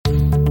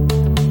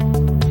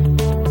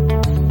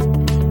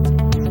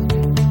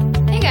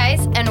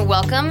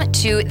Welcome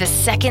to the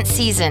second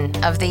season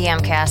of the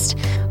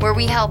Yamcast, where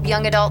we help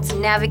young adults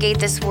navigate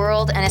this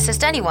world and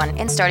assist anyone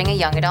in starting a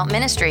young adult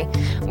ministry.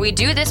 We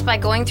do this by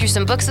going through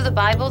some books of the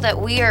Bible that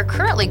we are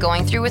currently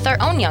going through with our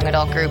own young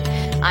adult group.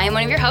 I am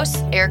one of your hosts,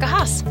 Erica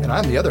Haas. And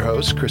I'm the other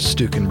host, Chris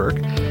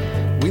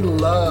Stukenberg. We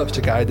love to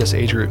guide this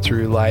age group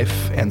through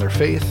life and their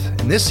faith.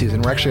 In this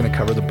season, we're actually going to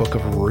cover the book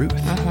of Ruth,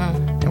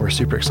 and we're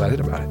super excited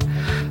about it.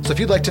 So if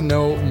you'd like to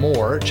know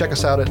more, check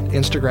us out at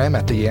Instagram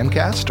at the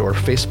Yamcast or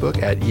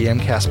Facebook at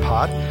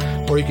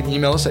YamcastPod, or you can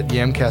email us at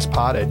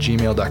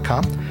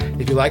yamcastpod@gmail.com.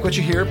 If you like what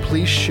you hear,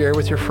 please share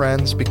with your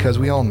friends because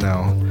we all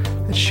know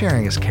that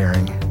sharing is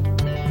caring.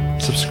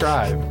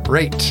 Subscribe,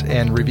 rate,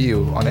 and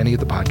review on any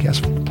of the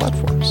podcast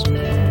platforms.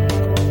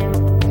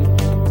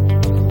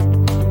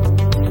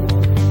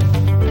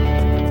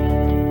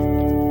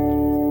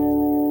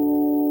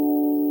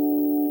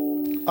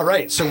 All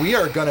right, so we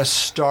are going to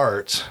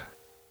start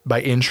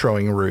by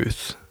introing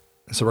Ruth.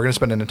 So we're going to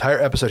spend an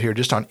entire episode here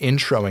just on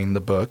introing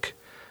the book.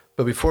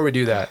 But before we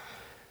do that,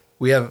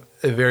 we have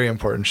a very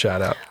important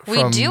shout out.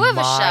 We do have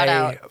a shout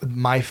out.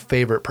 My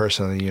favorite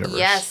person in the universe.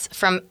 Yes,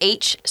 from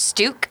H.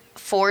 Stuke.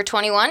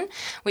 421.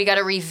 We got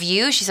a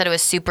review. She said it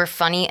was super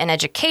funny and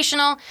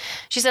educational.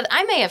 She said,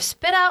 I may have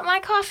spit out my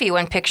coffee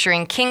when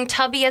picturing King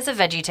Tubby as a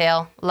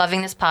VeggieTale.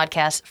 Loving this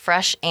podcast.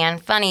 Fresh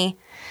and funny.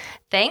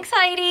 Thanks,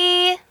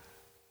 Heidi.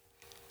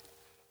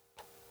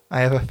 I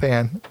have a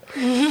fan.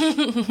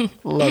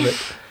 Love it.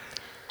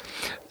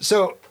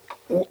 So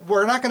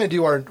we're not going to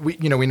do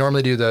we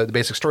normally do the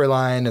basic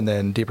storyline and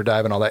then deeper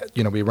dive and all that.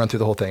 We run through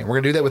the whole thing. We're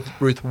going to do that with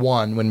Ruth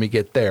 1 when we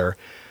get there.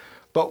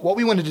 But what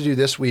we wanted to do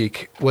this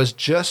week was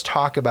just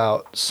talk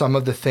about some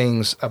of the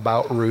things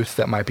about Ruth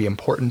that might be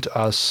important to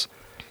us,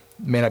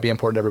 may not be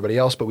important to everybody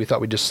else, but we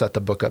thought we'd just set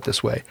the book up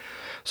this way.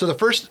 So the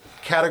first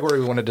category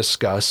we want to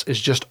discuss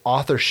is just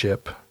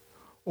authorship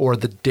or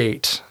the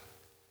date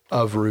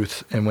of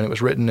Ruth and when it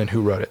was written and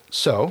who wrote it.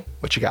 So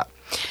what you got?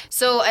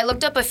 So I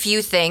looked up a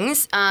few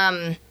things,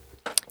 and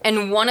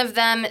one of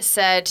them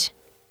said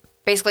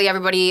basically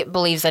everybody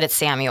believes that it's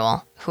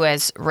Samuel who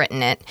has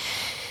written it.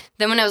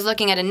 Then when I was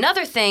looking at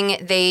another thing,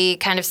 they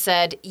kind of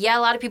said, yeah,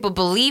 a lot of people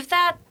believe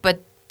that,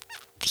 but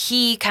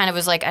he kind of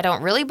was like, I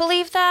don't really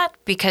believe that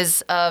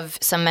because of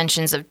some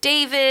mentions of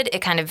David.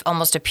 It kind of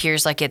almost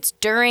appears like it's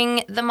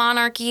during the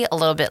monarchy, a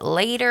little bit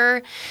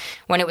later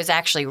when it was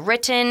actually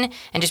written.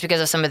 And just because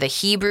of some of the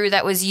Hebrew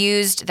that was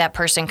used, that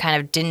person kind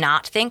of did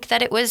not think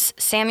that it was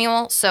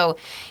Samuel. So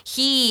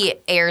he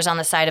errs on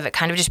the side of it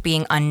kind of just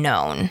being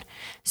unknown.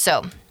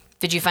 So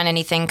did you find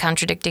anything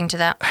contradicting to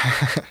that?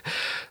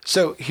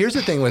 So here's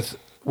the thing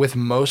with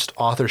most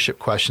authorship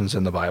questions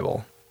in the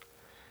Bible.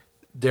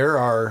 There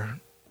are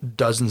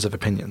dozens of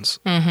opinions.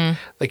 Mm-hmm.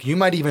 Like you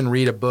might even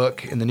read a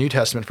book in the New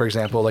Testament, for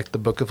example, like the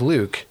book of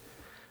Luke.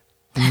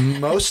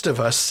 Most of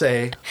us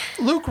say,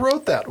 Luke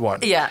wrote that one.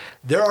 Yeah.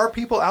 There are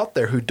people out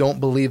there who don't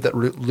believe that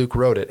Luke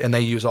wrote it, and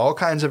they use all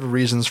kinds of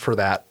reasons for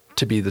that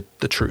to be the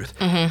truth.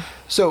 Mm-hmm.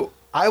 So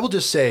I will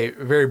just say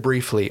very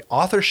briefly,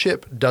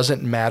 authorship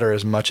doesn't matter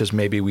as much as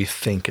maybe we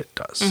think it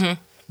does. Mm-hmm.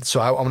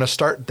 So I'm going to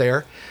start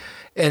there.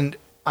 And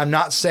I'm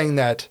not saying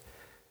that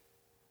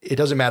it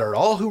doesn't matter at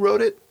all who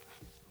wrote it,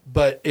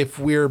 but if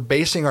we're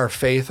basing our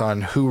faith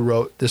on who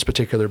wrote this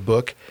particular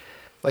book,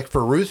 like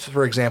for Ruth,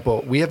 for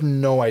example, we have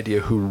no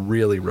idea who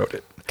really wrote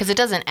it. Because it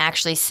doesn't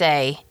actually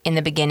say in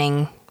the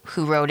beginning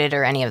who wrote it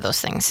or any of those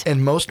things.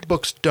 And most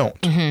books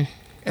don't. Mm-hmm.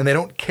 And they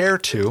don't care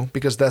to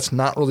because that's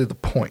not really the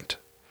point.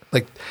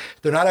 Like,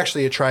 they're not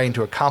actually trying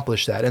to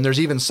accomplish that. And there's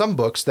even some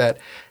books that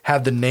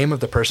have the name of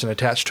the person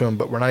attached to them,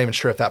 but we're not even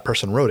sure if that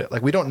person wrote it.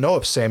 Like, we don't know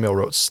if Samuel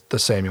wrote the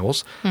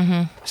Samuels.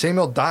 Mm-hmm.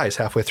 Samuel dies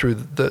halfway through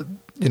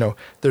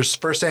there's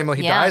first Samuel,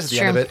 he dies at the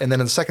end of it. And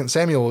then in the second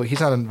Samuel, he's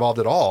not involved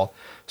at all.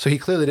 So he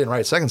clearly didn't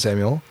write second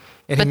Samuel.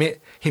 And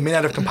he may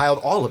not have compiled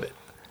all of it.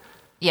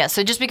 Yeah,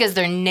 so just because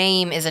their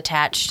name is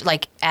attached,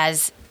 like,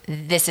 as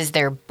this is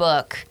their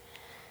book,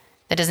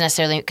 that doesn't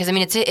necessarily, because I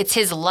mean, it's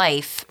his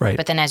life, right?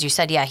 But then, as you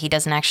said, yeah, he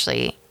doesn't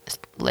actually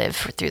live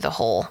through the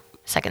whole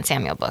Second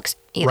Samuel books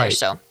either.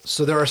 Right.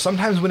 So there are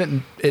sometimes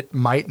when it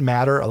might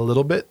matter a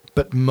little bit,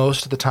 but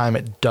most of the time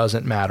it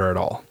doesn't matter at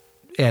all.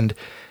 And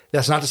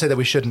that's not to say that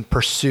we shouldn't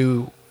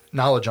pursue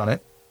knowledge on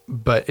it,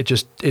 but I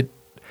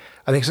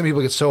think some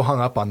people get so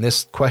hung up on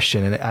this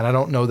question, and I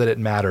don't know that it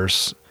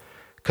matters.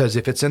 Because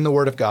if it's in the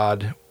Word of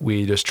God,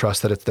 we just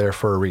trust that it's there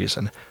for a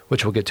reason,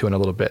 which we'll get to in a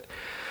little bit.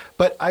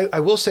 But I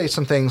will say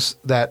some things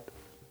that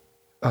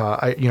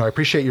I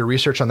appreciate your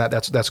research on that.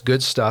 That's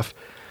good stuff.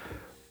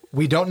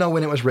 We don't know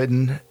when it was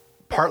written,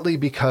 partly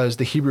because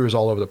the Hebrew is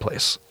all over the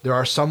place. There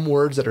are some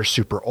words that are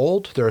super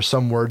old. There are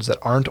some words that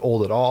aren't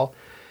old at all.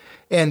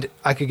 And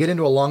I could get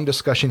into a long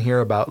discussion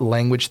here about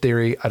language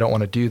theory. I don't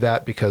want to do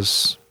that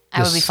because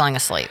I would be falling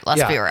asleep.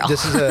 Let's be real.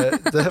 This is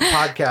the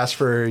podcast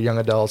for young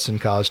adults and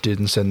college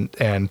students,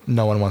 and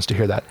no one wants to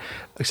hear that,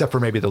 except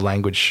for maybe the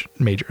language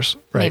majors,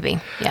 right?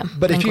 Maybe, yeah.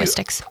 But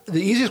linguistics. The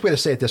easiest way to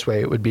say it this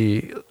way would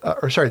be,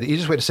 the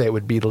easiest way to say it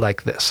would be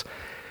like this: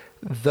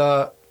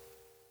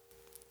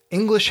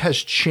 English has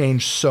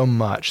changed so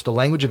much. The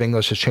language of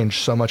English has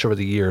changed so much over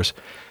the years.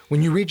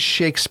 When you read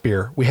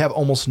Shakespeare, we have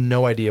almost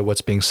no idea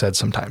what's being said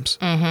sometimes,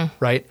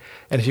 right?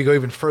 And if you go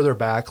even further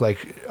back,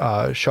 like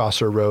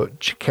Chaucer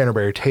wrote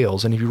Canterbury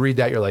Tales, and if you read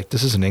that, you're like,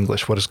 this isn't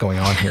English. What is going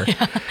on here?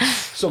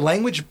 So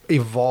language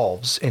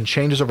evolves and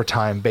changes over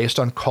time based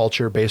on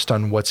culture, based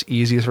on what's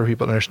easiest for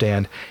people to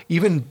understand.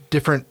 Even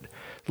different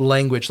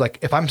language, like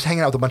if I'm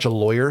hanging out with a bunch of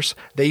lawyers,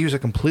 they use a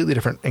completely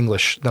different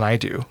English than I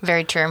do.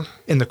 Very true.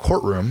 In the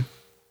courtroom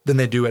than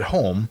they do at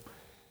home,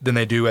 than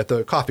they do at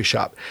the coffee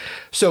shop.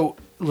 So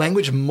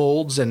language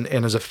molds and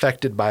is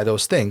affected by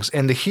those things.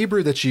 And the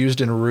Hebrew that's used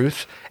in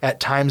Ruth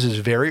at times is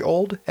very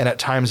old and at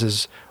times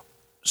is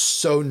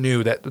so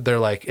new that they're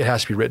like, it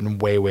has to be written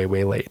way, way,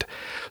 way late.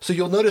 So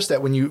you'll notice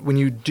that when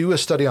you do a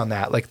study on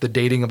that, like the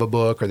dating of a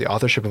book or the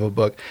authorship of a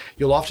book,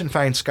 you'll often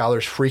find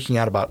scholars freaking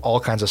out about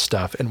all kinds of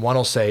stuff. And one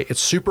will say, it's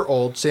super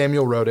old,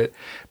 Samuel wrote it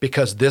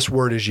because this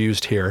word is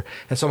used here.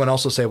 And someone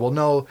else will say, well,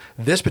 no,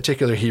 this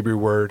particular Hebrew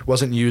word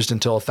wasn't used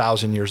until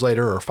 1,000 years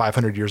later or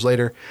 500 years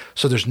later.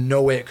 So there's no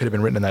way it could have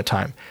been written in that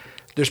time.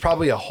 There's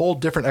probably a whole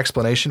different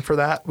explanation for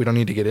that. We don't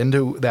need to get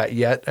into that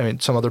yet. I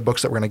mean, some other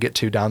books that we're going to get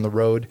to down the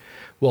road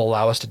will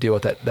allow us to deal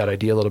with that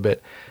idea a little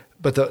bit.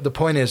 But the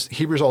point is,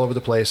 Hebrew's all over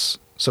the place,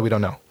 so we don't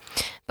know.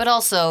 But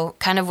also,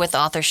 kind of with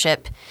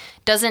authorship,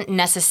 doesn't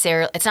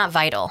necessarily, it's not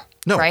vital,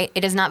 right?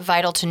 It is not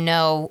vital to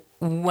know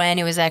when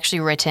it was actually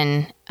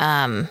written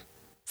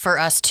for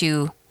us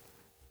to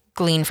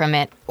glean from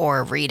it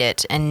or read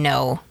it and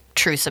know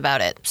truths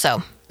about it.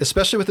 So,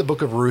 especially with the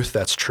book of Ruth,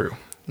 that's true.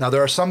 Now,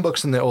 there are some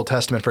books in the Old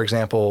Testament, for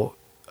example,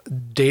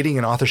 dating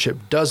and authorship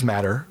does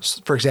matter.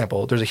 For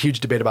example, there's a huge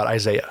debate about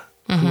Isaiah.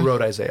 Who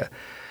wrote Isaiah?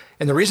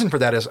 And the reason for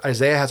that is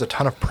Isaiah has a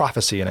ton of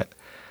prophecy in it.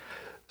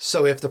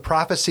 So if the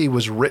prophecy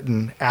was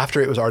written after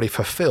it was already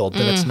fulfilled,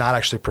 then it's not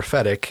actually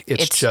prophetic.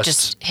 It's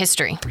just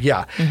history.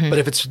 Yeah. But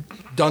if it's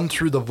done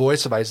through the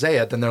voice of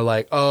Isaiah, then they're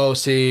like, oh,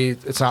 see,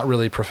 it's not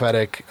really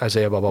prophetic,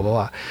 Isaiah, blah, blah,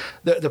 blah,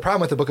 blah. The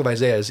problem with the book of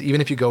Isaiah is even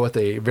if you go with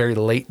a very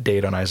late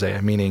date on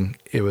Isaiah, meaning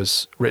it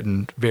was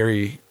written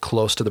very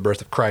close to the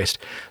birth of Christ,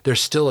 there's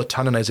still a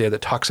ton in Isaiah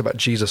that talks about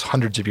Jesus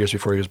hundreds of years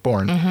before he was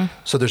born.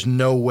 So there's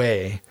no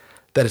way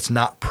that it's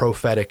not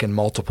prophetic in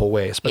multiple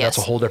ways. But that's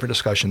a whole different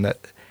discussion that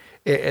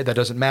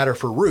doesn't matter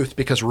for Ruth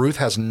because Ruth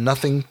has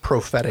nothing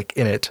prophetic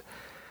in it.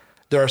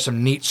 There are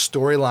some neat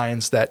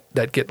storylines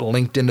that get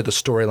linked into the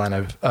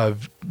storyline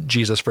of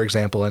Jesus, for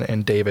example,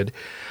 and David,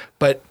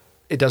 but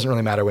it doesn't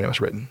really matter when it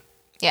was written.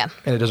 Yeah.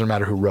 And it doesn't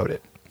matter who wrote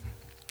it.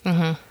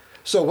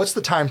 So what's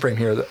the time frame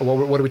here?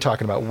 What are we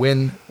talking about?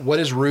 What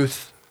is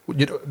Ruth?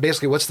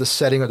 Basically, what's the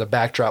setting or the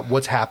backdrop?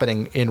 What's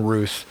happening in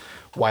Ruth?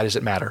 Why does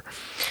it matter?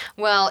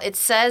 Well, it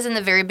says in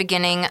the very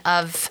beginning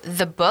of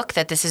the book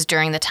that this is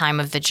during the time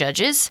of the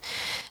judges.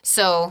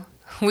 So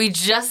we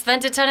just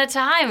spent a ton of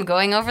time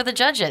going over the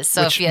judges.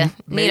 So if you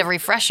need a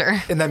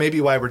refresher. And that may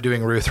be why we're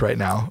doing Ruth right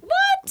now.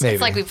 What? Maybe.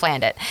 It's like we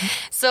planned it.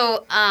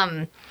 So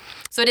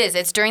it is.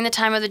 It's during the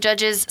time of the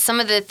judges. Some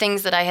of the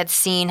things that I had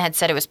seen had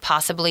said it was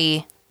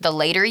possibly the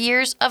later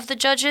years of the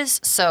judges.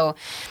 So,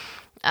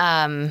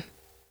 so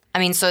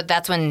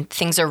that's when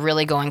things are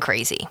really going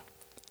crazy.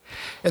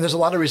 And there's a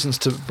lot of reasons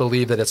to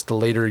believe that it's the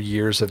later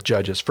years of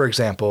Judges. For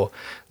example,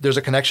 there's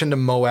a connection to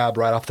Moab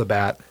right off the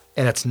bat,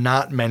 and it's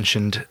not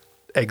mentioned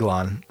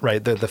Eglon,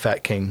 right? The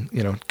fat king,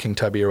 King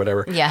Tubby or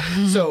whatever. Yeah.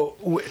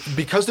 So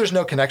because there's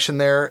no connection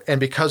there, and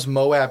because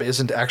Moab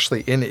isn't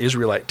actually in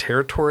Israelite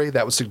territory,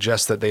 that would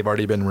suggest that they've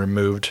already been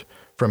removed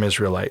from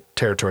Israelite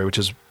territory, which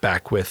is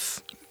back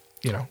with,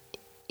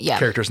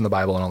 characters in the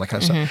Bible and all that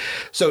kind of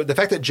stuff. So the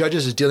fact that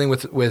Judges is dealing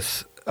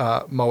with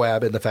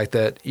Moab and the fact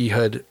that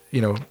Ehud,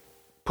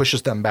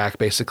 pushes them back,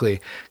 basically.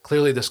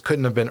 Clearly, this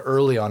couldn't have been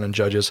early on in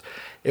Judges.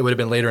 It would have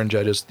been later in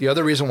Judges. The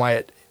other reason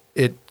why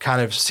it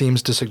kind of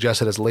seems to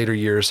suggest it as later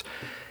years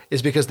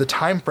is because the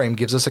time frame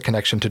gives us a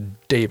connection to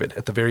David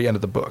at the very end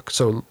of the book.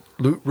 So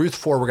Ruth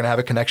 4, we're going to have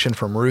a connection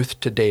from Ruth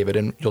to David,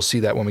 and you'll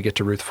see that when we get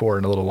to Ruth 4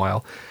 in a little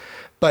while.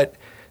 But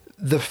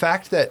the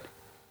fact that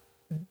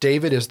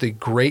David is the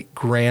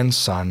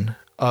great-grandson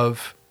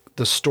of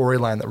the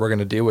storyline that we're going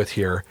to deal with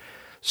here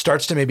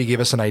starts to maybe give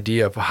us an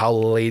idea of how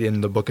late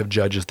in the book of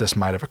Judges this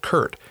might have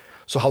occurred.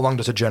 So how long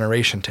does a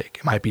generation take?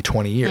 It might be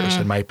 20 years.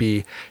 It might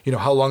be,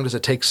 how long does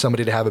it take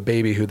somebody to have a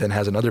baby who then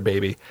has another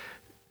baby?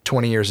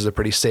 20 years is a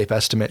pretty safe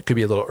estimate. It could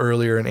be a little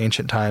earlier in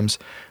ancient times.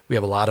 We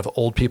have a lot of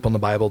old people in the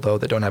Bible, though,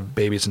 that don't have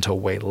babies until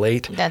way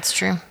late. That's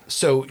true.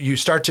 So you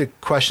start to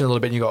question a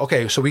little bit and you go,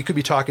 okay, so we could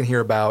be talking here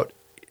about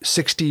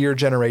 60-year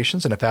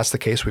generations. And if that's the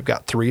case, we've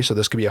got 3. So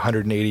this could be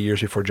 180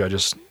 years before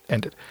Judges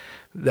ended.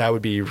 That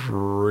would be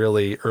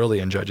really early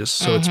in Judges.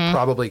 So it's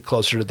probably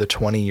closer to the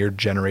 20-year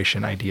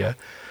generation idea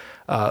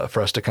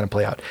for us to kind of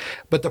play out.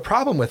 But the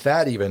problem with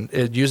that even,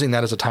 using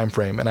that as a time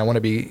frame, and I want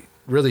to be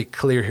really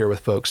clear here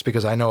with folks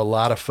because I know a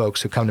lot of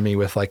folks who come to me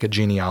with like a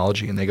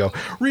genealogy and they go,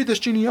 read this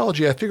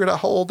genealogy, I figured out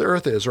how old the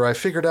earth is, or I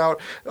figured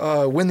out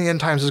when the end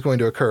times is going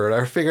to occur.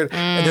 I figured,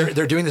 and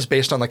they're doing this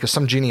based on like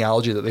some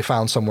genealogy that they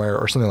found somewhere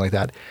or something like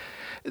that.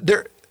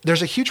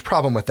 There's a huge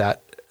problem with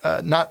that,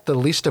 not the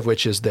least of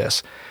which is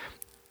this.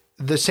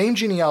 the same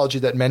genealogy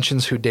that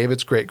mentions who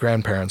David's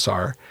great-grandparents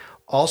are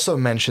also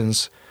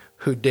mentions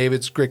who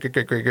David's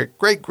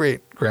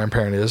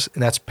great-great-great-great-great-grandparent is,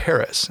 and that's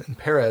Perez. And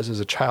Perez is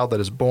a child that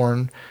is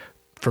born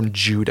from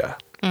Judah.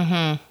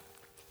 And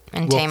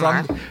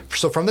Tamar.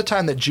 From the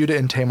time that Judah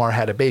and Tamar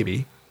had a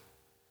baby,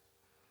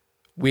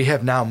 we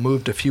have now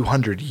moved a few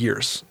hundred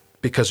years,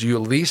 because you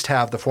at least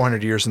have the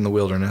 400 years in the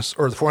wilderness,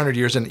 or the 400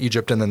 years in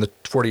Egypt, and then the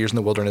 40 years in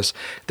the wilderness,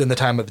 then the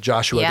time of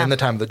Joshua, then the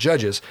time of the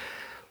judges.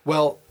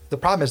 Well, the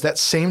problem is that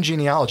same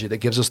genealogy that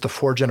gives us the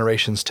 4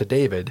 generations to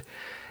David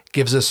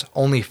gives us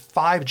only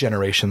 5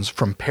 generations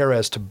from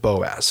Perez to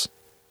Boaz.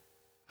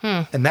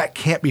 And that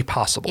can't be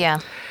possible. Yeah.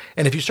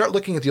 And if you start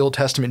looking at the Old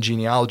Testament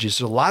genealogies,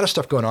 there's a lot of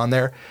stuff going on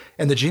there,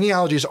 and the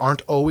genealogies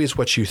aren't always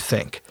what you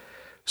think.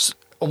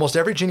 Almost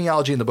every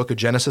genealogy in the book of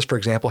Genesis, for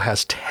example,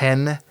 has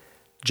 10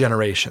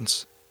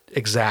 generations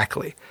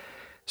exactly.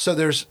 So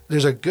there's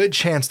a good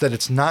chance that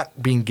it's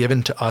not being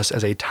given to us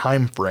as a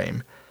time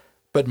frame,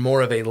 but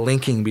more of a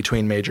linking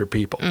between major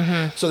people.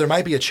 So there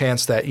might be a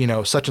chance that,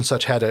 such and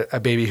such had a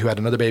baby who had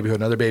another baby who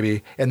had another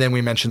baby, and then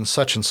we mention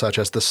such and such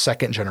as the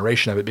second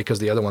generation of it because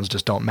the other ones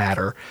just don't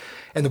matter.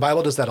 And the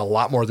Bible does that a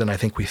lot more than I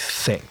think we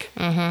think.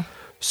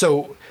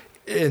 So,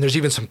 and there's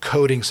even some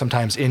coding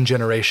sometimes in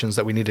generations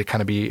that we need to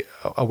kind of be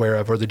aware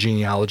of, or the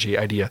genealogy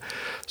idea.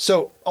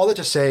 So all that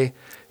to say,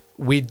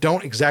 we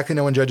don't exactly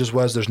know when Judges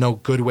was. There's no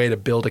good way to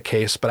build a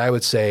case, but I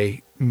would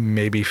say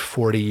maybe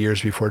 40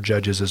 years before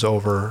Judges is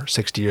over,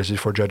 60 years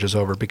before Judges is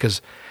over,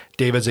 because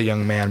David's a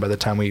young man by the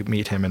time we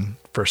meet him in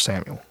 1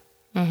 Samuel.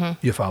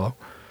 You follow?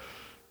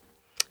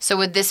 So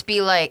would this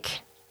be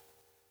like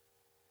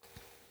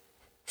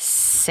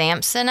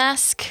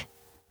Samson-esque?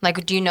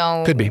 Like, do you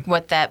know Could be.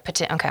 what that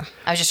okay.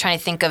 I was just trying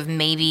to think of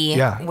maybe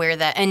where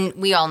that, and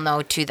we all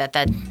know too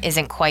that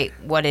isn't quite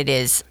what it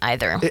is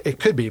either. It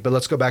could be, but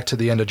let's go back to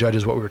the end of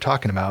Judges, what we were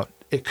talking about.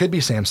 It could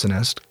be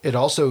Samson-esque. It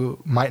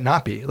also might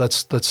not be.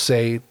 Let's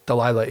say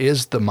Delilah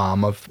is the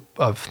mom of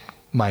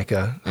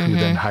Micah, who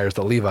then hires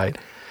the Levite.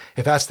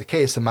 If that's the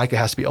case, then Micah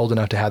has to be old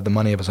enough to have the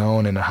money of his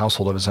own and a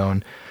household of his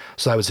own.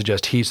 So I would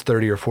suggest he's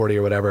 30 or 40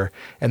 or whatever,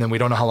 and then we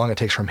don't know how long it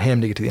takes from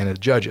him to get to the end of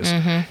the Judges.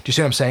 Do you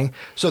see what I'm saying?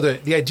 So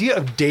the idea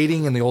of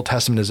dating in the Old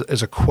Testament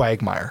is a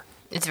quagmire.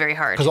 It's very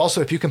hard. Because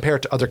also, if you compare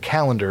it to other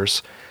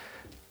calendars,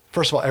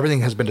 first of all,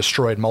 everything has been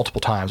destroyed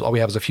multiple times. All we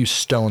have is a few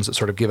stones that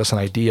sort of give us an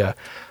idea,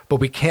 but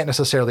we can't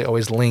necessarily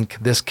always link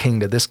this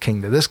king to this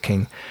king to this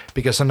king,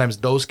 because sometimes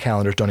those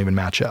calendars don't even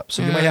match up.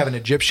 So you might have an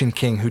Egyptian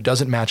king who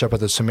doesn't match up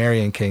with a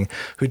Sumerian king,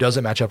 who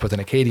doesn't match up with an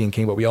Akkadian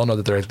king, but we all know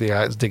that they're at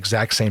the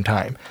exact same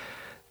time.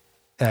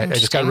 And I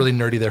just got really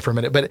nerdy there for a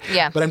minute, but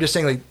I'm just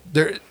saying, like,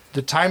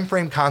 the time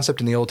frame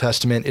concept in the Old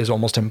Testament is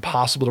almost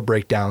impossible to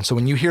break down. So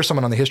when you hear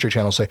someone on the History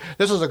Channel say,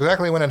 "This is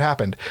exactly when it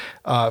happened,"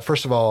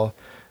 first of all,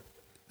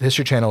 the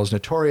History Channel is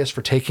notorious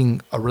for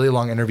taking a really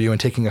long interview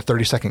and taking a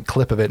 30-second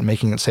clip of it and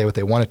making it say what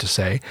they want it to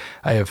say.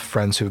 I have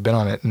friends who've been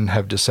on it and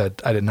have just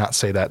said, "I did not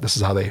say that. This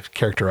is how they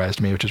characterized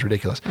me," which is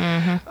ridiculous.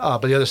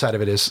 But the other side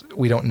of it is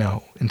we don't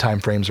know, and time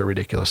frames are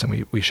ridiculous,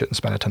 and we shouldn't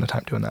spend a ton of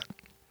time doing that.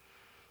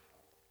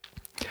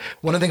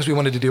 One of the things we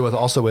wanted to deal with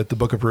also with the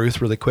book of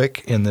Ruth really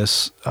quick in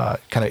this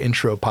kind of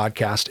intro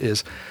podcast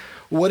is,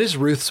 what is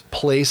Ruth's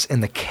place in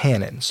the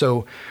canon?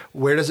 So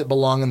where does it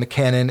belong in the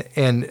canon?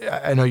 And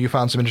I know you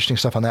found some interesting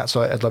stuff on that,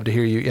 so I'd love to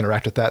hear you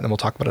interact with that, and then we'll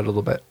talk about it a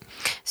little bit.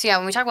 So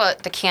when we talk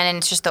about the canon,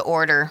 it's just the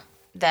order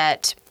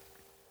that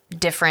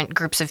different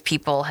groups of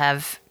people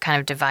have kind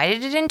of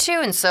divided it into.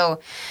 And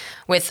so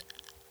with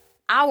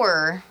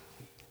our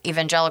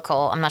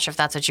evangelical, I'm not sure if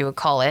that's what you would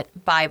call it,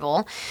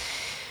 Bible,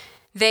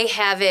 they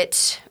have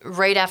it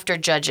right after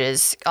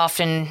Judges.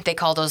 Often they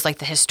call those like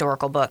the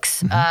historical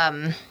books.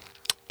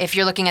 If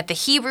you're looking at the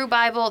Hebrew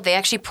Bible, they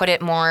actually put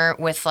it more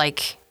with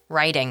like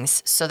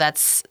writings. So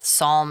that's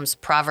Psalms,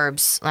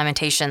 Proverbs,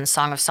 Lamentations,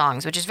 Song of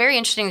Songs, which is very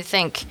interesting to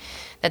think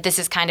that this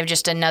is kind of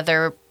just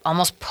another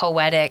almost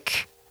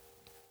poetic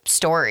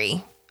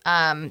story.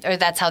 Or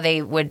that's how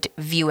they would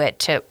view it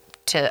to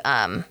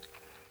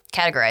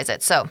categorize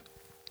it. So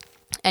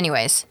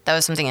anyways, that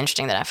was something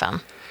interesting that I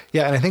found.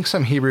 Yeah, and I think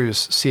some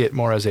Hebrews see it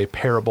more as a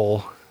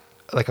parable,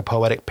 like a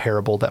poetic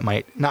parable that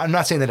might not. I'm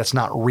not saying that it's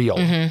not real.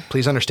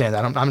 Please understand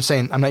that. I'm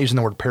saying I'm not using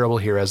the word parable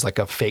here as like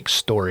a fake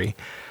story,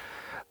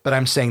 but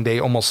I'm saying they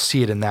almost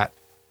see it in that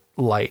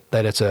light,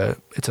 that it's a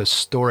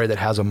story that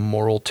has a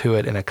moral to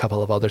it and a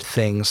couple of other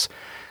things,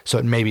 so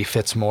it maybe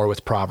fits more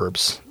with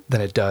Proverbs than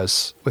it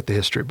does with the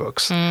history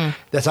books.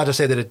 That's not to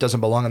say that it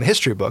doesn't belong in the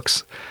history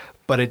books,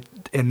 but it,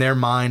 in their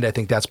mind, I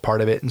think that's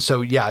part of it. And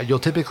so, yeah, you'll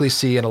typically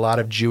see in a lot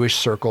of Jewish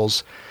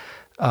circles,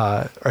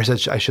 or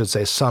I should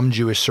say some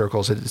Jewish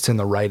circles, it's in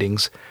the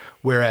writings,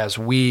 whereas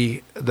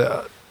we,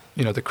 the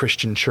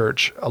Christian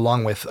church,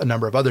 along with a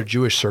number of other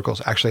Jewish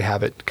circles, actually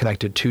have it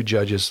connected to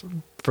Judges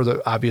for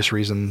the obvious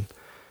reason,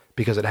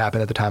 because it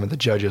happened at the time of the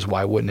Judges.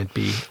 Why wouldn't it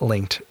be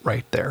linked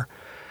right there?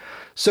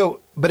 So,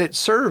 but it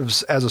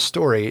serves as a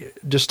story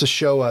just to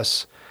show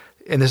us,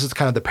 and this is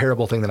kind of the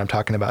parable thing that I'm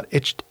talking about.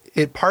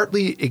 It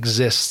partly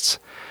exists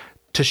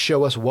to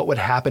show us what would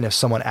happen if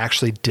someone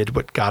actually did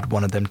what God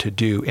wanted them to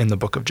do in the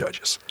book of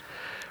Judges.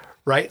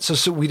 Right?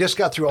 So we just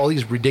got through all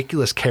these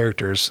ridiculous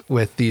characters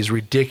with these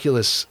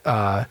ridiculous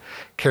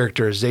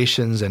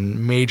characterizations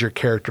and major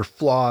character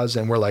flaws.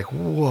 And we're like,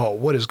 whoa,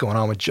 what is going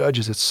on with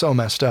Judges? It's so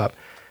messed up.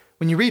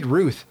 When you read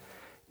Ruth,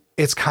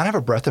 it's kind of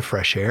a breath of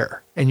fresh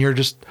air. And you're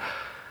just,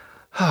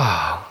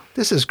 oh,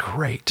 this is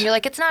great. You're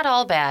like, it's not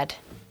all bad.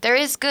 There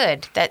is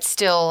good that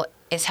still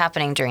is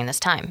happening during this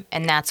time.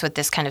 And that's what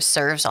this kind of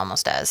serves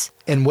almost as.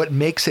 And what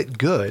makes it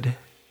good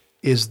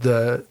is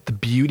the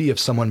beauty of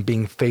someone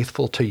being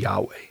faithful to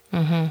Yahweh.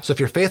 Mm-hmm. So if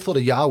you're faithful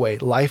to Yahweh,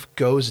 life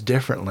goes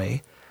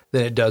differently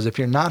than it does if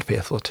you're not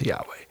faithful to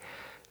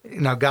Yahweh.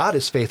 Now, God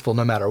is faithful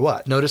no matter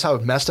what. Notice how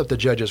messed up the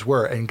Judges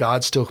were, and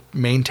God still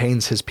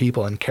maintains his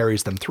people and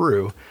carries them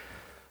through.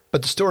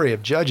 But the story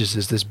of Judges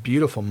is this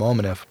beautiful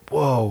moment of,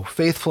 whoa,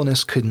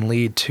 faithfulness can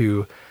lead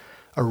to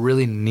a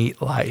really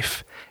neat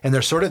life. And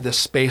there's sort of this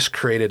space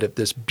created of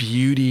this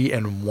beauty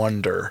and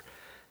wonder.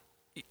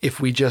 If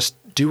we just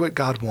do what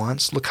God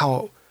wants, look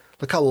how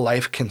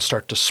life can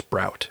start to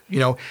sprout. You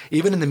know,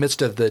 even in the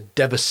midst of the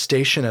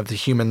devastation of the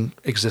human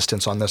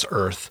existence on this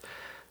earth,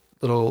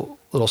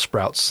 little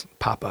sprouts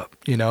pop up,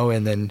 you know,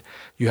 and then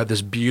you have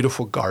this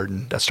beautiful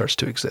garden that starts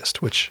to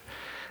exist, which,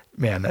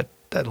 man,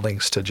 that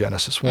links to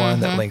Genesis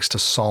 1, that links to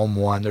Psalm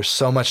 1. There's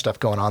so much stuff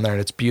going on there,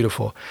 and it's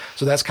beautiful.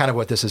 So that's kind of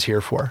what this is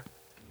here for.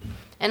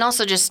 And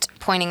also just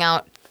pointing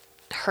out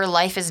her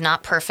life is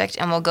not perfect,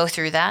 and we'll go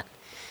through that.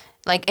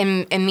 Like,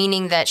 in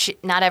meaning that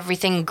not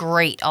everything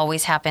great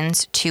always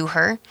happens to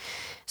her.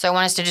 So I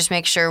want us to just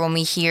make sure when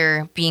we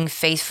hear being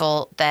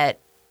faithful that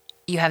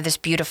you have this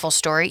beautiful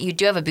story. You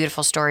do have a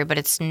beautiful story, but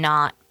it's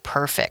not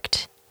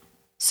perfect.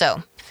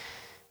 So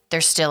there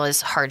still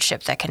is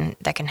hardship that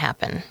can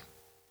happen.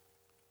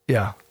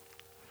 Yeah.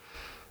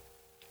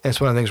 And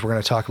it's one of the things we're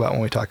going to talk about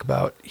when we talk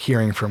about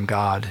hearing from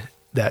God,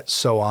 that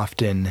so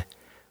often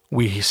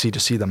we see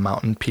the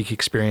mountain peak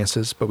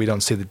experiences, but we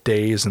don't see the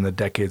days and the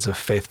decades of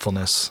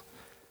faithfulness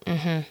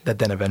that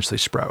then eventually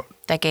sprout.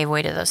 That gave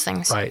way to those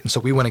things. Right. And so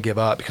we want to give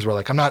up because we're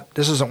like,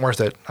 this isn't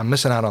worth it. I'm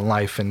missing out on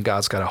life, and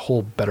God's got a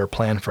whole better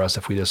plan for us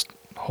if we just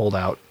hold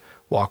out,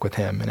 walk with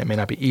him. And it may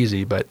not be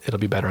easy, but it'll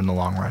be better in the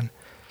long run.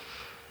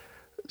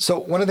 So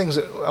one of the things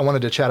that I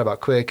wanted to chat about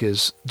quick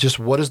is just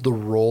what is the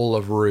role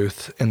of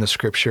Ruth in the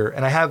scripture?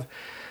 And I have,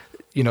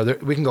 we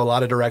can go a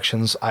lot of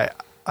directions.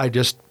 I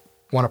just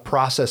want to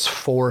process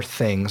 4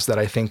 things that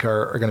I think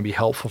are going to be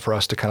helpful for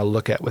us to kind of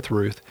look at with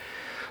Ruth.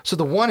 So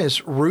the one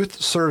is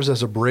Ruth serves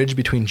as a bridge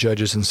between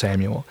Judges and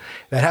Samuel.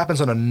 That happens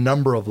on a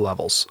number of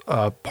levels.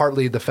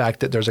 Partly the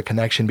fact that there's a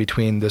connection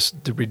between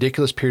the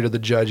ridiculous period of the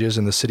Judges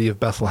in the city of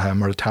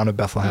Bethlehem, or the town of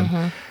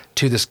Bethlehem,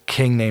 to this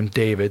king named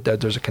David. That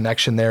there's a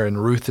connection there,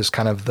 and Ruth is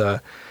kind of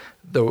the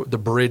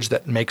bridge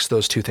that makes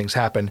those two things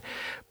happen.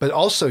 But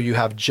also you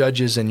have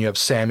Judges and you have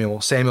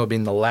Samuel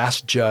being the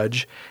last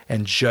judge,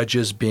 and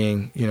Judges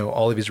being,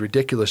 all of these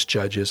ridiculous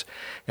judges.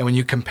 And when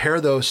you compare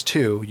those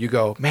two, you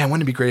go, man,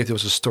 wouldn't it be great if there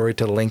was a story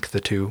to link the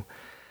two?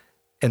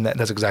 And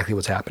that's exactly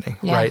what's happening,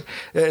 right?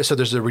 So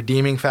there's a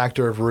redeeming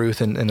factor of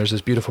Ruth, and there's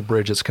this beautiful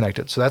bridge that's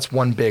connected. So that's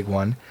one big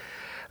one.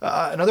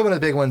 Another one of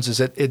the big ones is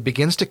that it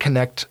begins to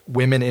connect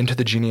women into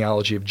the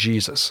genealogy of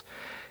Jesus.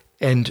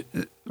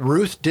 And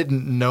Ruth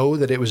didn't know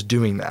that it was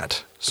doing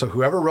that. So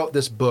whoever wrote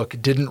this book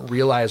didn't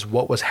realize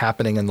what was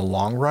happening in the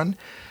long run.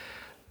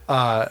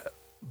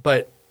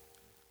 But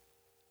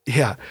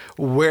yeah,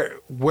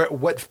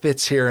 what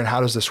fits here and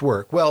how does this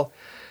work? Well,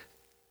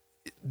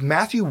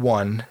 Matthew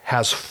 1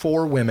 has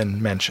 4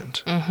 women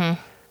mentioned,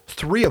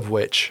 3 of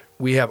which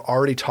we have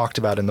already talked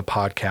about in the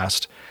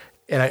podcast.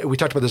 And we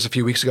talked about this a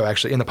few weeks ago,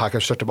 actually, in the podcast.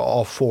 We talked about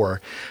all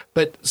 4.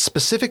 But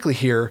specifically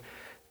here,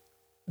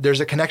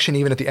 there's a connection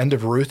even at the end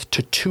of Ruth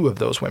to 2 of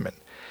those women,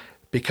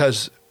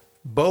 because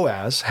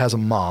Boaz has a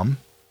mom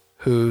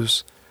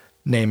whose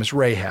name is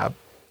Rahab,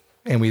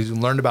 and we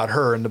learned about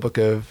her in the book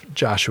of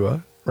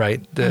Joshua,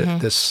 right?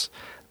 This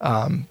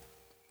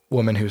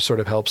woman who sort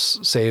of helps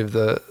save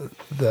the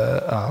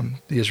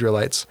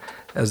Israelites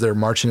as they're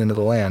marching into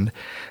the land.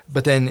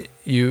 But then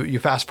you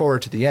fast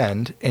forward to the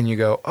end and you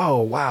go,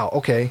 oh, wow,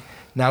 okay,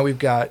 now we've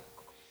got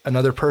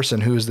another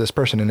person who is this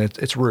person, and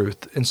it's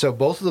Ruth. And so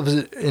both of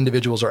those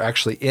individuals are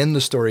actually in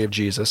the story of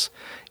Jesus,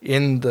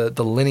 in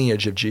the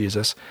lineage of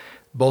Jesus.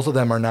 Both of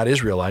them are not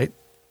Israelite.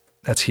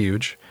 That's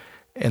huge.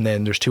 And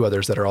then there's 2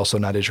 others that are also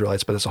not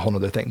Israelites, but it's a whole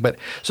other thing. But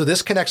so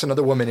this connects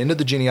another woman into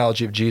the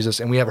genealogy of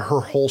Jesus, and we have her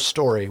whole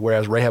story,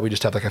 whereas Rahab, we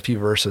just have like a few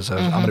verses of,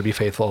 I'm going to be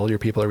faithful, your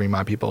people are going to be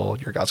my people,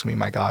 your God's going to be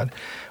my God,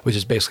 which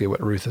is basically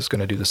what Ruth is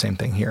going to do the same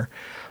thing here.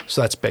 So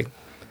that's big.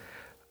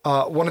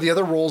 One of the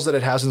other roles that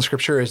it has in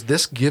Scripture is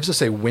this gives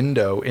us a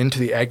window into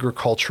the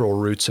agricultural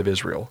roots of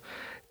Israel.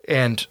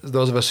 And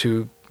those of us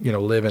who,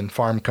 live in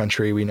farm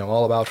country, we know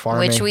all about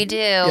farming. Which we do.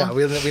 Yeah,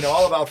 we know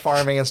all about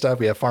farming and stuff.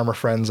 We have farmer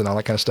friends and all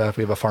that kind of stuff.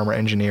 We have a farmer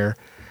engineer.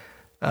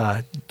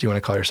 Do you want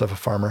to call yourself a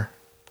farmer?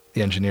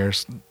 The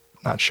engineer's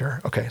not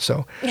sure. Okay,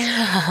 so.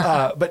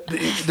 But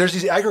there's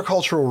these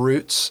agricultural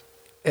roots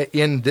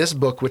in this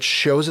book, which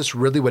shows us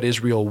really what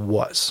Israel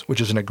was,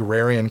 which is an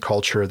agrarian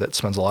culture that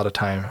spends a lot of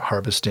time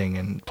harvesting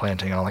and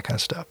planting and all that kind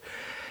of stuff.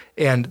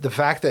 And the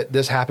fact that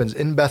this happens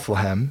in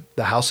Bethlehem,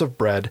 the house of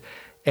bread,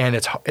 and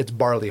it's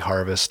barley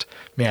harvest,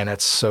 man,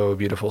 that's so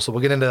beautiful. So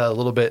we'll get into that a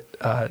little bit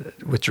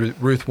with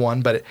Ruth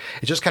 1, but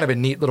it's just kind of a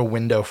neat little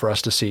window for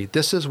us to see.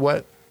 This is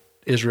what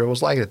Israel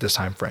was like at this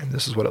time frame.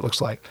 This is what it looks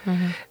like.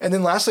 Mm-hmm. And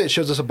then lastly, it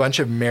shows us a bunch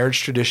of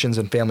marriage traditions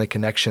and family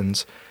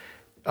connections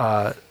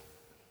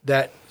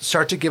that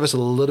start to give us a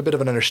little bit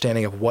of an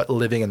understanding of what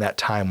living in that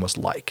time was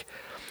like.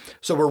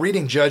 So we're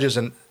reading Judges,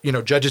 and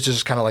Judges is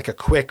just kind of like a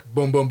quick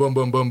boom, boom, boom,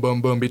 boom, boom,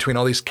 boom, boom between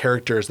all these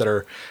characters that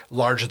are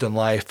larger than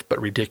life, but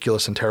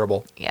ridiculous and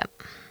terrible. Yep.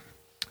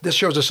 This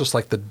shows us just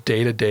like the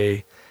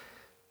day-to-day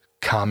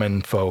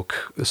common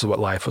folk. This is what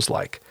life was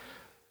like.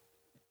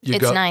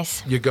 It's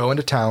nice. You go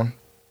into town,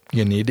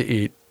 you need to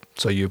eat,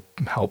 so you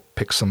help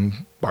pick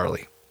some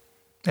barley,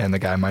 and the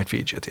guy might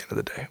feed you at the end of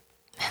the day.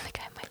 And the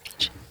guy might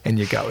feed you. And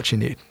you got what you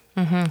need.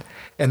 Mm-hmm.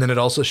 And then it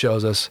also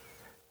shows us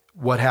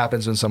what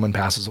happens when someone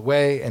passes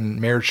away and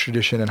marriage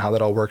tradition and how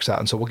that all works out.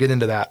 And so we'll get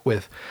into that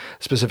with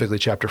specifically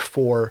chapter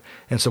 4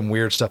 and some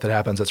weird stuff that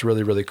happens that's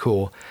really, really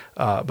cool.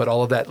 But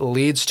all of that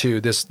leads to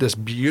this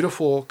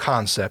beautiful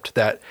concept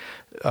that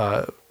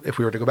if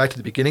we were to go back to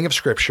the beginning of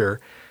Scripture,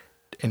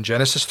 in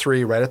Genesis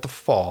 3, right at the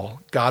fall,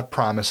 God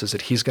promises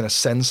that he's going to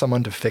send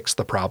someone to fix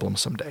the problem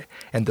someday.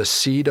 And the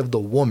seed of the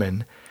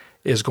woman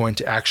is going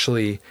to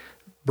actually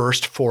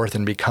burst forth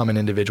and become an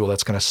individual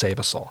that's going to save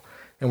us all.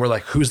 And we're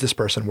like, who's this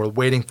person? We're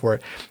waiting for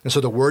it. And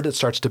so the word that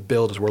starts to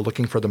build is we're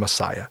looking for the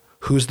Messiah.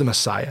 Who's the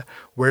Messiah?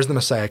 Where's the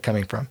Messiah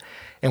coming from?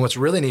 And what's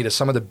really neat is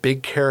some of the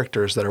big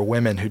characters that are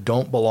women who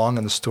don't belong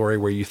in the story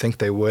where you think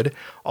they would,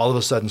 all of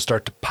a sudden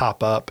start to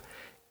pop up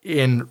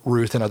in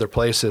Ruth and other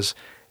places.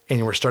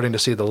 And we're starting to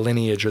see the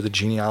lineage or the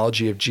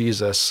genealogy of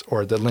Jesus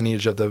or the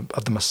lineage of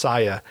the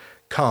Messiah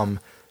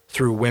come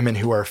through women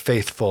who are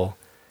faithful,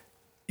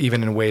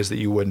 even in ways that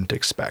you wouldn't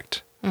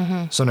expect.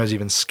 Mm-hmm. Sometimes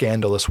even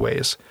scandalous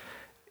ways.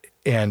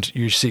 And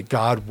you see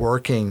God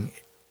working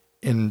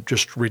in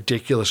just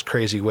ridiculous,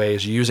 crazy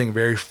ways, using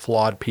very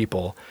flawed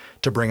people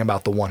to bring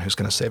about the one who's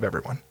going to save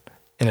everyone.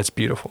 And it's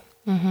beautiful.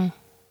 Mm-hmm.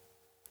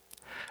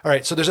 All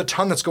right, so there's a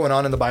ton that's going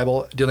on in the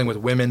Bible dealing with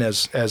women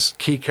as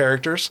key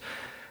characters.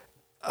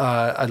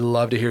 I'd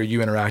love to hear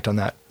you interact on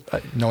that.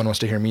 No one wants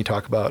to hear me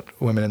talk about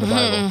women in the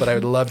Bible, but I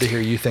would love to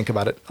hear you think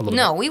about it a little bit.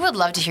 No, we would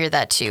love to hear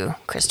that too,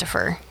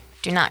 Christopher.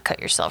 Do not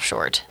cut yourself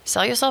short.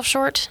 Sell yourself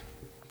short.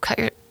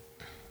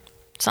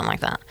 Something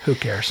like that. Who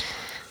cares?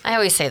 I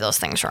always say those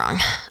things wrong.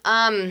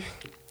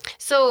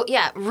 So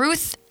yeah,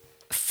 Ruth,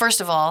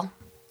 first of all,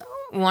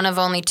 one of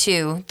only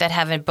 2 that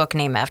have a book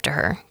named after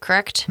her,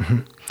 correct?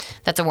 Mm-hmm.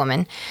 That's a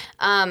woman.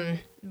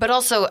 But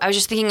also, I was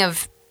just thinking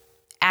of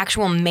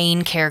actual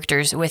main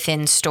characters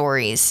within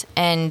stories.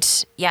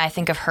 And yeah, I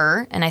think of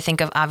her, and I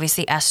think of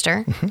obviously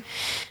Esther. Mm-hmm.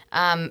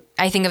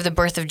 I think of the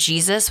birth of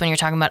Jesus when you're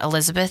talking about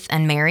Elizabeth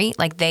and Mary.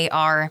 Like they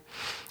are,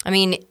 I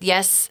mean,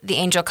 yes, the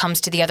angel comes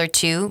to the other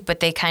 2,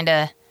 but they kind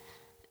of,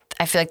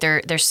 I feel like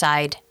they're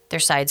side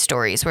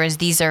stories, whereas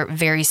these are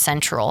very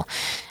central.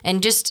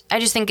 And I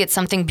just think it's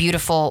something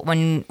beautiful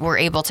when we're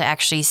able to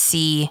actually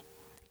see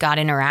God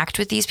interact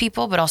with these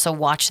people, but also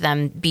watch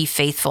them be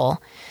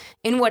faithful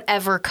in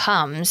whatever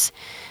comes.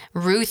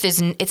 Ruth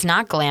it's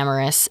not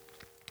glamorous.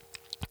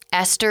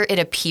 Esther, it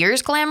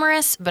appears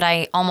glamorous, but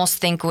I almost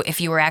think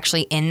if you were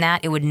actually in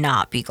that, it would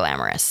not be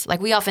glamorous.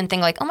 Like we often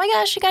think like, oh my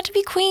gosh, she got to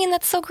be queen.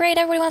 That's so great.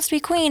 Everybody wants to be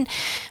queen.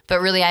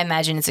 But really, I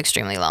imagine it's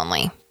extremely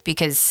lonely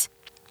because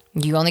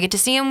you only get to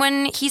see him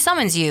when he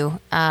summons you.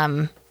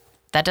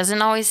 That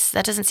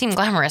doesn't seem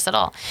glamorous at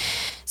all.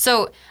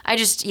 So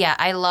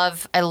I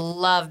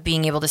love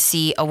being able to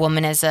see a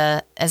woman as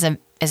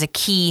a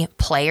key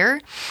player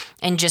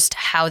and just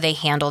how they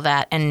handle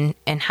that and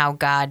how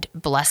God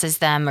blesses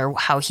them or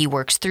how he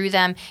works through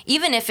them.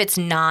 Even if it's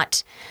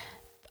not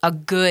a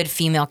good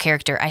female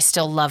character, I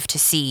still love to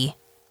see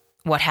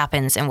what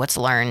happens and what's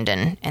learned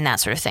and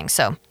that sort of thing.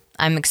 So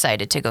I'm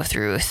excited to go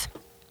through Ruth.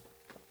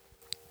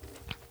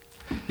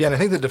 Yeah, and I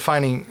think the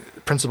defining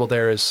principle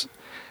there is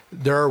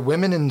there are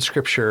women in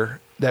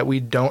Scripture that we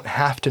don't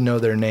have to know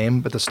their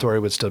name, but the story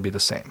would still be the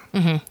same.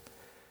 Mm-hmm.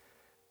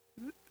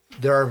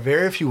 There are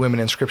very few women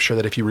in Scripture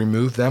that if you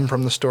remove them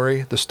from the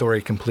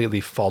story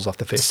completely falls off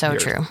the face of the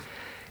earth. So true.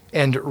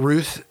 And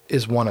Ruth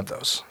is one of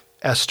those.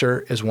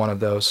 Esther is one of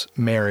those.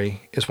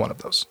 Mary is one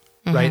of those,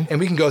 mm-hmm. right? And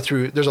we can go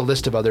through, there's a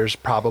list of others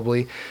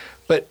probably,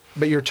 but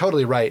you're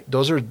totally right.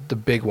 Those are the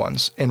big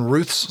ones. And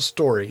Ruth's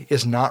story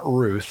is not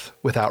Ruth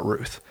without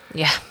Ruth.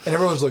 Yeah. And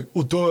everyone's like,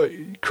 well, duh,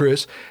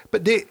 Chris.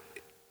 But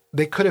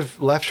they could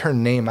have left her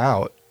name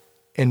out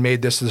and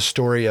made this the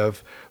story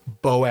of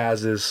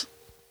Boaz's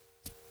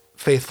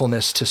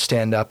faithfulness to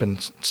stand up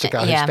and stick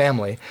out his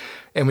family.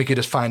 And we could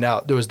just find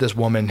out there was this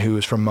woman who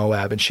was from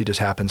Moab and she just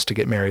happens to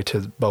get married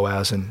to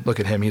Boaz and look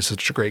at him. He's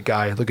such a great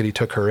guy. Look at he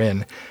took her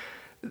in.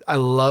 I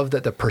love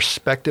that the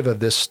perspective of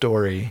this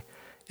story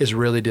is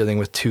really dealing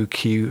with 2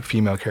 key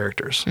female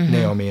characters, mm-hmm.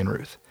 Naomi and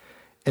Ruth.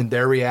 And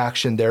their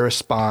reaction, their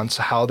response,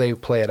 how they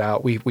play it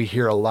out. We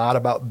hear a lot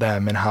about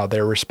them and how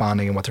they're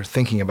responding and what they're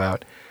thinking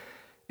about.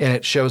 And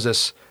it shows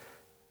us,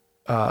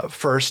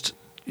 first,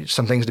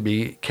 some things to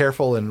be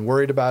careful and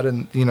worried about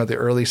in the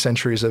early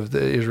centuries of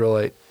the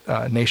Israelite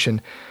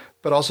nation,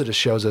 but also just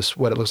shows us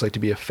what it looks like to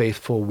be a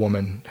faithful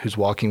woman who's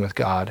walking with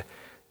God,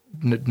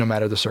 no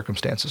matter the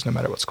circumstances, no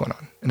matter what's going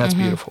on. And that's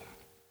beautiful.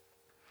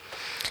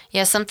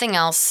 Yeah, something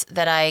else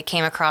that I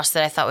came across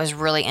that I thought was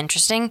really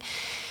interesting.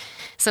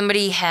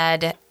 Somebody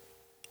had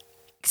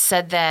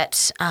said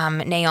that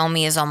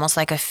Naomi is almost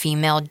like a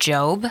female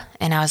Job.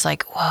 And I was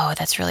like, whoa,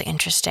 that's really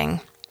interesting.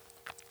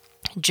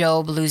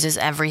 Job loses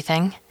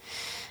everything.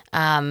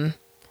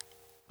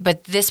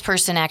 But this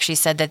person actually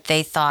said that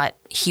they thought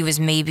he was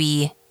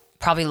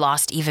probably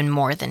lost even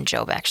more than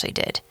Job actually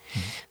did.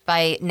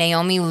 By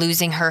Naomi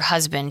losing her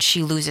husband,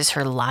 she loses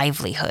her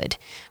livelihood.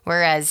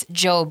 Whereas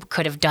Job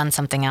could have done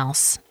something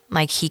else.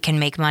 Like he can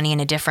make money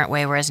in a different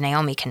way, whereas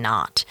Naomi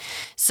cannot.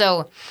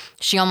 So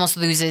she almost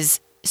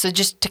loses. So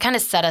just to kind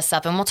of set us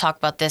up, and we'll talk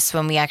about this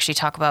when we actually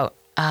talk about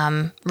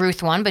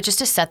Ruth 1, but just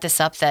to set this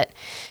up that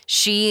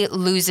she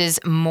loses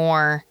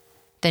more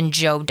than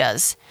Job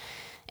does.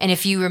 And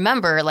if you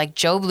remember, like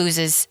Job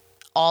loses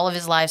all of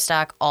his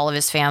livestock, all of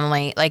his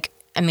family,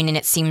 and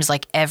it seems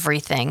like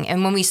everything.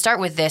 And when we start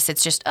with this,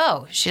 it's just,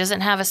 she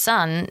doesn't have a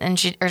son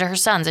or her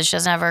sons, and she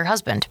doesn't have her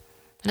husband.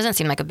 It doesn't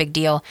seem like a big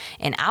deal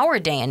in our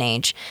day and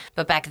age.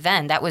 But back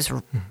then, that was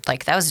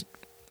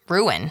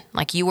ruin.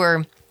 Like you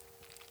were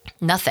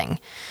nothing.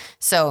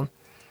 So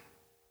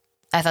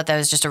I thought that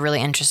was just a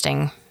really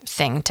interesting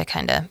thing to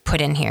kind of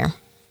put in here.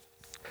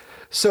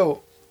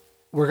 So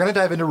we're going to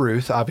dive into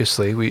Ruth,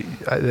 obviously.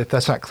 If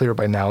that's not clear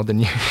by now,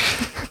 then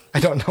I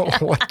don't know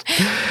what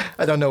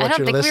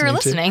you're listening to. We were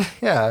listening.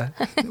 Yeah.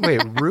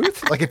 Wait,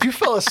 Ruth? Like if you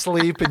fell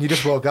asleep and you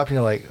just woke up and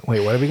you're like,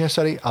 wait, what are we going to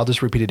study? I'll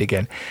just repeat it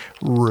again.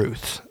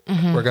 Ruth.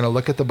 Mm-hmm. We're going to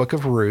look at the book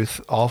of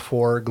Ruth, all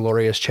 4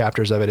 glorious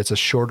chapters of it. It's a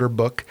shorter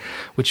book,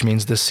 which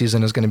means this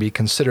season is going to be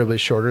considerably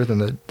shorter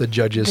than the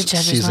Judges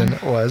season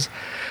was.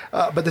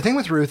 But the thing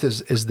with Ruth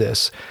is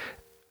this.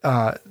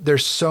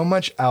 There's so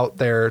much out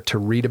there to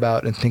read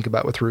about and think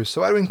about with Ruth.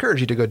 So I would encourage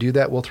you to go do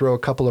that. We'll throw a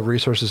couple of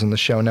resources in the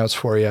show notes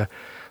for you.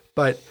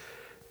 But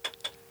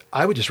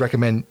I would just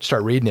recommend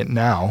start reading it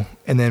now.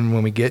 And then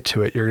when we get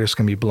to it, you're just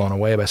going to be blown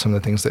away by some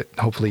of the things that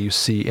hopefully you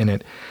see in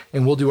it.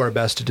 And we'll do our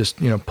best to just,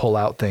 pull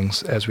out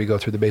things as we go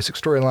through the basic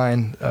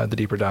storyline, the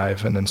deeper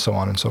dive, and then so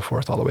on and so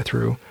forth, all the way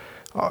through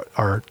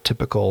our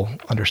typical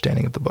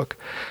understanding of the book.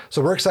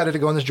 So we're excited to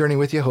go on this journey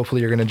with you.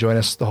 Hopefully you're going to join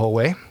us the whole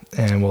way,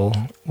 and we'll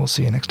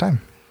see you next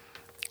time.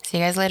 See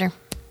you guys later.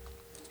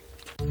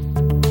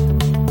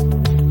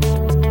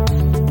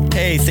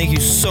 Hey, thank you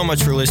so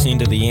much for listening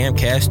to the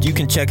Yamcast. You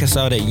can check us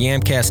out at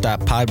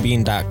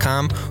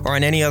yamcast.podbean.com or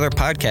on any other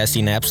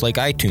podcasting apps like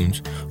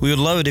iTunes. We would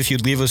love it if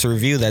you'd leave us a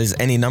review that is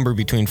any number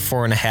between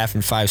 4.5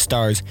 and 5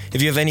 stars.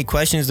 If you have any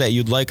questions that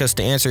you'd like us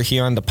to answer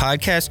here on the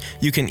podcast,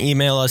 you can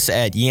email us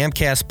at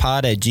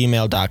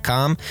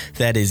yamcastpod@gmail.com.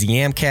 That is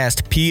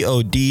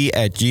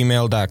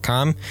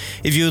yamcastpod@gmail.com.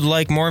 If you would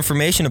like more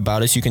information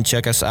about us, you can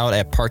check us out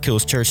at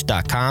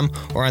parkhillschurch.com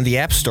or on the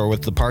App Store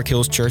with the Park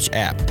Hills Church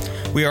app.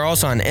 We are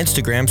also on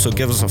Instagram, so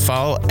give us a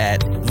follow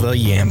at the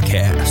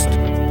Yamcast.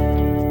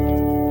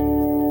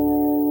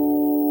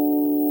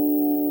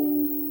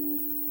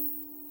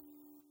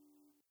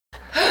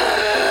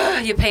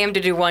 You pay him to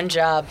do one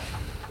job.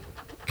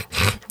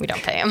 We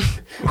don't pay him.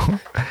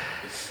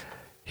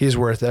 He's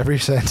worth every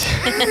cent.